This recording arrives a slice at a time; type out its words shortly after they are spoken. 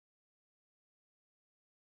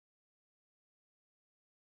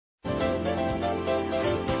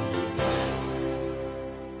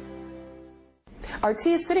RT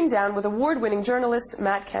is sitting down with award-winning journalist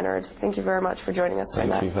Matt Kennard. Thank you very much for joining us today,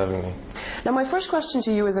 Matt. Thank you for having me. Now, my first question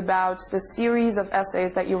to you is about the series of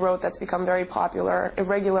essays that you wrote that's become very popular,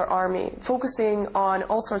 Irregular Army, focusing on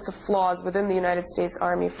all sorts of flaws within the United States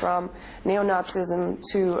Army, from neo-Nazism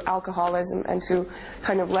to alcoholism and to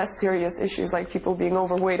kind of less serious issues like people being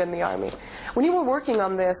overweight in the Army. When you were working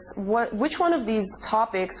on this, which one of these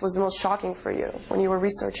topics was the most shocking for you when you were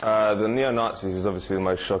researching? The neo-Nazis is obviously the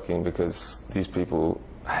most shocking because these people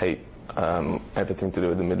hate everything to do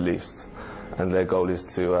with the Middle East, and their goal is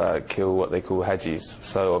to kill what they call hedgies.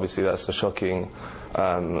 So obviously that's a shocking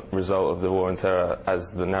result of the war on terror,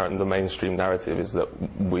 as the mainstream narrative is that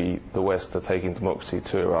we, the West, are taking democracy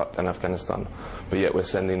to Iraq and Afghanistan, but yet we're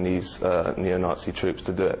sending these neo-Nazi troops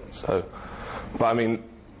to do it. So, but I mean,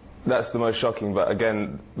 that's the most shocking. But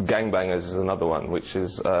again, Gangbangers is another one, which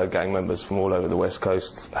is gang members from all over the West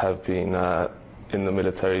Coast have been in the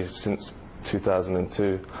military since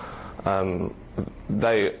 2002.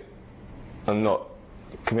 They are not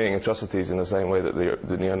committing atrocities in the same way that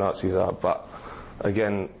the neo-Nazis are, but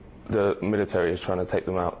again, the military is trying to take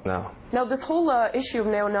them out now. Now, this whole issue of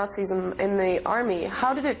neo-Nazism in the Army,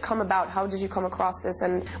 how did it come about? How did you come across this?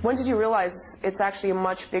 And when did you realize it's actually a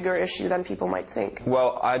much bigger issue than people might think?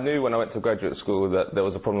 Well, I knew when I went to graduate school that there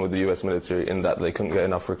was a problem with the US military in that they couldn't get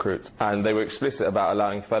enough recruits. And they were explicit about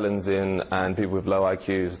allowing felons in and people with low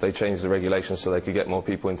IQs. They changed the regulations so they could get more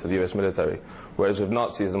people into the US military. Whereas with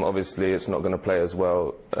Nazism, obviously, it's not going to play as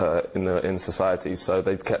well in society, so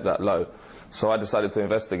they kept that low. So I decided to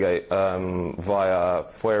investigate via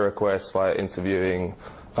FOIA requests, via interviewing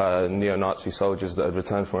neo-Nazi soldiers that had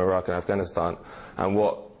returned from Iraq and Afghanistan. And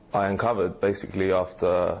what I uncovered, basically,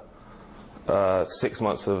 after 6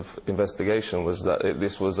 months of investigation, was that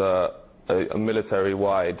this was a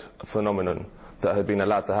military-wide phenomenon that had been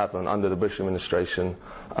allowed to happen under the Bush administration,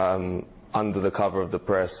 under the cover of the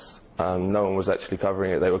press. No one was actually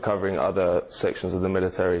covering it. They were covering other sections of the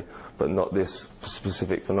military, but not this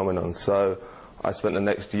specific phenomenon. So I spent the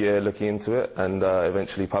next year looking into it and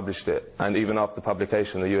eventually published it. And even after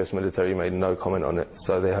publication, the US military made no comment on it.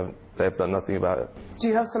 So they have done nothing about it. Do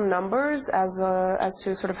you have some numbers as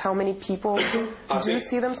to sort of how many people do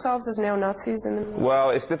see themselves as neo-Nazis? Well,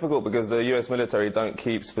 it's difficult because the US military don't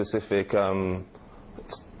keep specific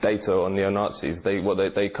data on neo-Nazis.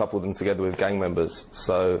 They couple them together with gang members,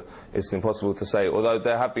 so it's impossible to say. Although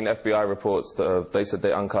there have been FBI reports that they said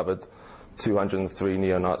they uncovered 203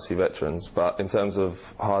 neo-Nazi veterans, but in terms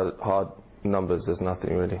of hard numbers, there's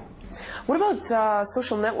nothing really. What about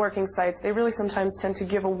social networking sites? They really sometimes tend to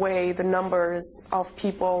give away the numbers of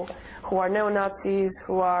people who are neo-Nazis,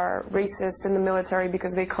 who are racist in the military,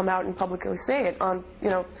 because they come out and publicly say it on,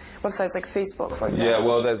 websites like Facebook, for example. Yeah,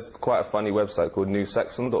 well, there's quite a funny website called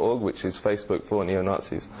newsaxon.org, which is Facebook for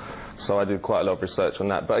neo-Nazis. So I did quite a lot of research on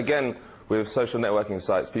that. But again, with social networking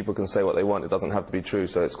sites, people can say what they want. It doesn't have to be true,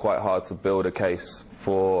 so it's quite hard to build a case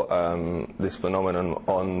for this phenomenon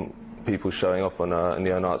on people showing off on a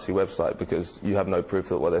neo-Nazi website, because you have no proof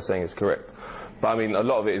that what they're saying is correct. But I mean, a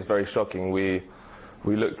lot of it is very shocking. We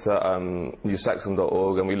looked at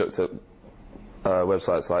newsaxon.org, and we looked at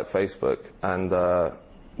websites like Facebook, and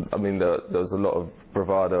I mean, there was a lot of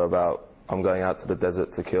bravado about, I'm going out to the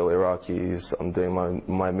desert to kill Iraqis, I'm doing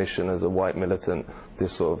my mission as a white militant,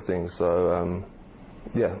 this sort of thing. So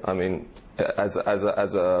yeah, I mean, as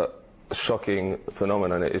a shocking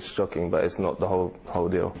phenomenon, it is shocking, but it's not the whole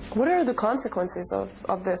deal. What are the consequences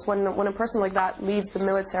of this? When a person like that leaves the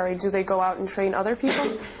military, do they go out and train other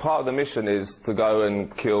people? Part of the mission is to go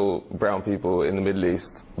and kill brown people in the Middle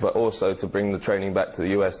East, but also to bring the training back to the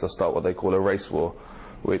US to start what they call a race war,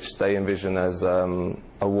 which they envision as a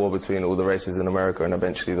war between all the races in America, and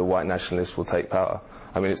eventually the white nationalists will take power.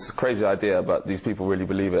 I mean, it's a crazy idea, but these people really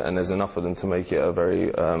believe it, and there's enough of them to make it a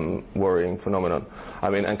very worrying phenomenon. I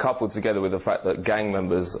mean, and coupled together with the fact that gang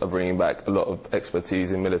members are bringing back a lot of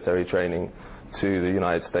expertise in military training to the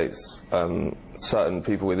United States. Certain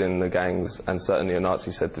people within the gangs and certain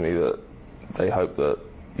neo-Nazis said to me that they hope that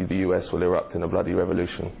the US will erupt in a bloody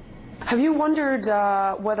revolution. Have you wondered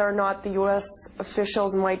whether or not the US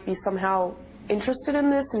officials might be somehow interested in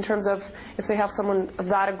this, in terms of if they have someone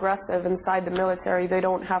that aggressive inside the military, they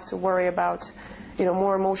don't have to worry about,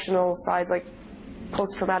 more emotional sides like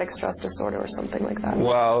post-traumatic stress disorder or something like that?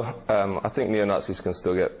 Well, I think neo-Nazis can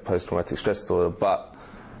still get post-traumatic stress disorder, but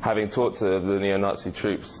having talked to the neo-Nazi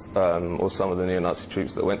troops, or some of the neo-Nazi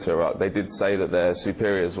troops that went to Iraq, they did say that their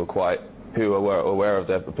superiors were who were aware of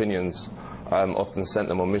their opinions, often sent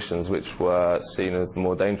them on missions which were seen as the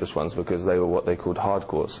more dangerous ones because they were what they called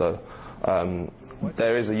hardcore. So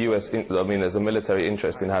there is a there's a military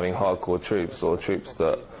interest in having hardcore troops, or troops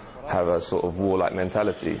that have a sort of warlike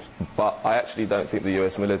mentality. But I actually don't think the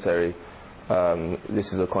US military,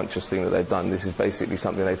 this is a conscious thing that they've done. This is basically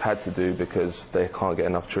something they've had to do because they can't get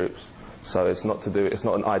enough troops. So it's not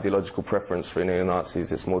an ideological preference for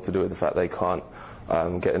neo-Nazis, it's more to do with the fact they can't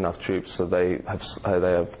get enough troops, so they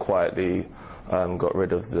have quietly got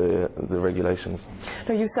rid of the regulations.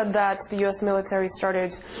 Now, you said that the US military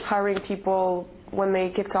started hiring people when they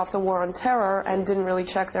kicked off the war on terror and didn't really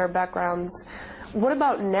check their backgrounds. What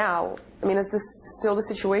about now? I mean, is this still the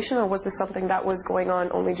situation, or was this something that was going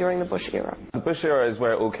on only during the Bush era? The Bush era is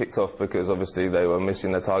where it all kicked off because obviously they were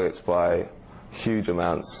missing their targets by huge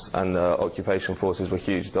amounts and the occupation forces were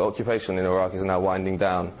huge. The occupation in Iraq is now winding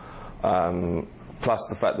down, plus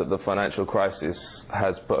the fact that the financial crisis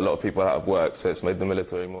has put a lot of people out of work, so it's made the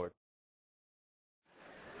military more.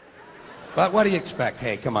 But what do you expect?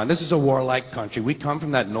 Hey, come on, this is a warlike country. We come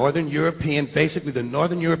from that Northern European, basically the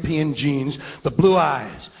Northern European genes, the blue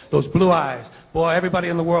eyes, those blue eyes. Boy, everybody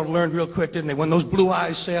in the world learned real quick, didn't they? When those blue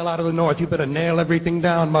eyes sail out of the north, you better nail everything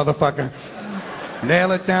down, motherfucker.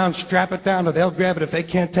 Nail it down, strap it down, or they'll grab it. If they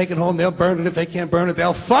can't take it home, they'll burn it. If they can't burn it,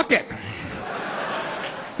 they'll fuck it.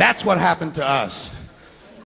 That's what happened to us.